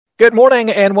Good morning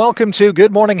and welcome to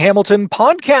Good Morning Hamilton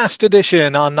podcast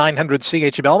edition on 900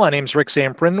 CHML. My name's Rick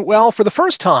Zamprin. Well, for the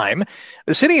first time,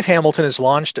 the City of Hamilton has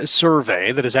launched a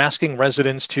survey that is asking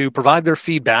residents to provide their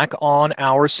feedback on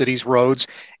our city's roads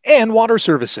and water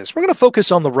services. We're going to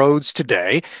focus on the roads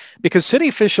today because city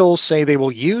officials say they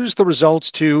will use the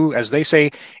results to, as they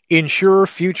say, ensure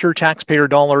future taxpayer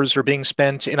dollars are being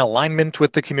spent in alignment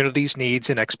with the community's needs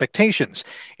and expectations.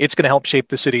 It's going to help shape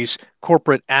the city's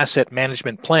corporate asset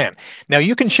management plan. Now,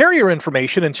 you can share your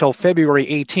information until February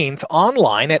 18th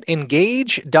online at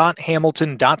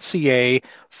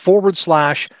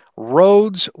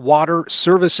engage.hamilton.ca/roads water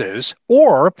services,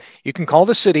 or you can call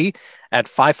the city at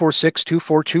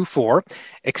 546-2424,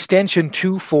 extension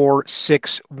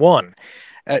 2461.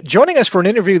 Joining us for an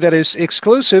interview that is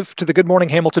exclusive to the Good Morning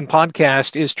Hamilton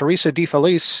podcast is Teresa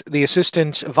DeFelice, the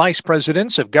Assistant Vice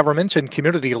President of Government and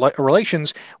Community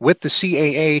Relations with the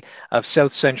CAA of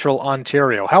South Central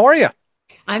Ontario. How are you?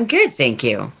 I'm good, thank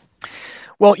you.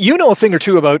 Well, you know a thing or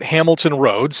two about Hamilton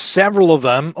roads. Several of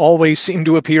them always seem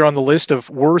to appear on the list of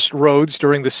worst roads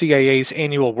during the CAA's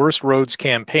annual Worst Roads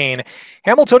campaign.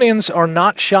 Hamiltonians are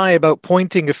not shy about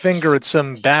pointing a finger at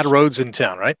some bad roads in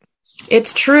town, right?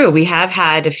 It's true. We have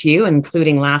had a few,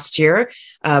 including last year.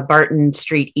 Barton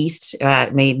Street East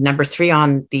made number 3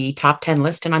 on the top 10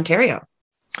 list in Ontario.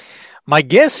 My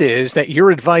guess is that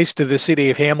your advice to the City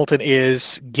of Hamilton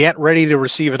is get ready to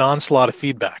receive an onslaught of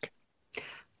feedback.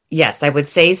 Yes, I would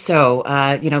say so.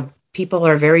 People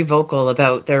are very vocal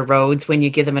about their roads when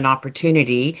you give them an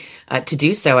opportunity to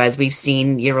do so, as we've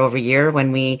seen year over year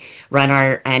when we run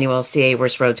our annual CAA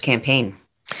Worst Roads campaign.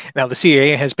 Now, the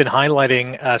CAA has been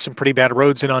highlighting some pretty bad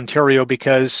roads in Ontario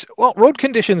because, well, road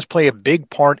conditions play a big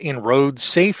part in road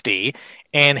safety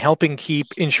and helping keep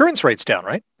insurance rates down,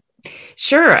 right?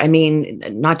 Sure. I mean,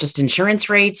 not just insurance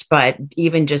rates, but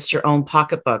even just your own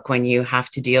pocketbook when you have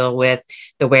to deal with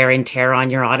the wear and tear on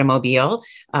your automobile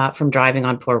from driving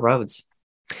on poor roads.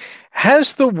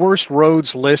 Has the worst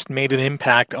roads list made an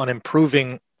impact on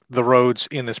improving the roads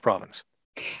in this province?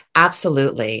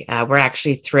 Absolutely. We're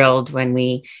actually thrilled when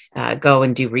we go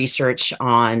and do research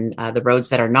on the roads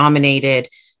that are nominated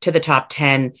to the top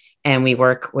 10, and we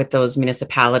work with those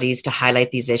municipalities to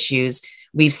highlight these issues.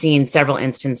 We've seen several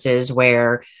instances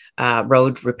where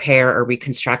road repair or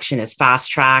reconstruction is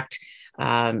fast-tracked.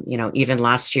 Even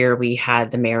last year, we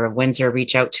had the mayor of Windsor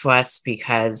reach out to us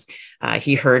because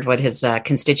he heard what his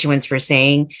constituents were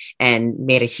saying and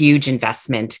made a huge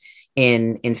investment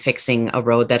in fixing a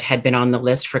road that had been on the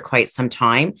list for quite some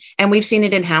time. And we've seen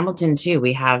it in Hamilton too.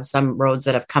 We have some roads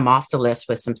that have come off the list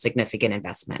with some significant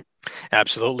investment.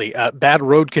 Absolutely. Bad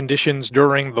road conditions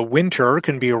during the winter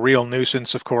can be a real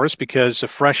nuisance, of course, because a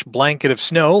fresh blanket of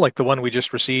snow, like the one we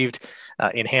just received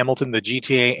in Hamilton, the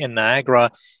GTA and Niagara,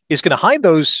 is going to hide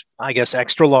those, I guess,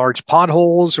 extra large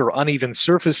potholes or uneven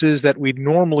surfaces that we'd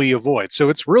normally avoid. So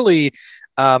it's really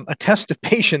a test of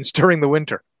patience during the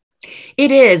winter.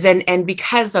 It is. And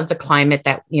because of the climate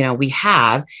that, we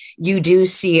have, you do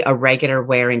see a regular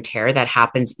wear and tear that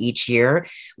happens each year.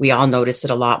 We all notice it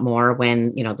a lot more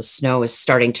when, the snow is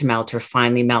starting to melt or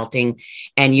finally melting.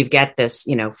 And you get this,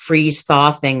 freeze thaw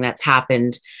thing that's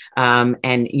happened.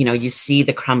 You see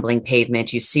the crumbling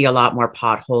pavement, you see a lot more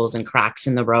potholes and cracks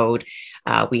in the road.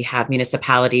 We have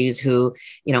municipalities who,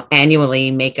 annually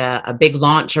make a big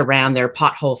launch around their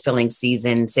pothole filling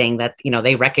season, saying that,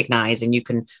 they recognize and you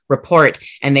can report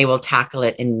and they will tackle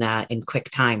it in quick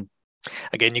time.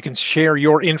 Again, you can share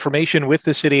your information with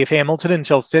the City of Hamilton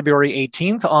until February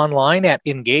 18th online at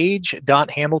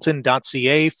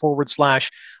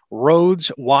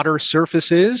engage.hamilton.ca/roads water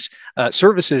services,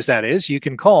 that is. You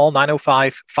can call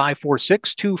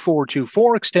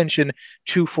 905-546-2424, extension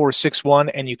 2461,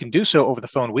 and you can do so over the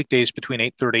phone weekdays between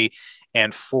 8:30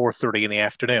 and 4:30 in the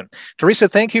afternoon. Teresa,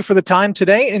 thank you for the time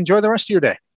today. Enjoy the rest of your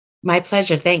day. My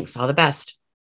pleasure. Thanks. All the best.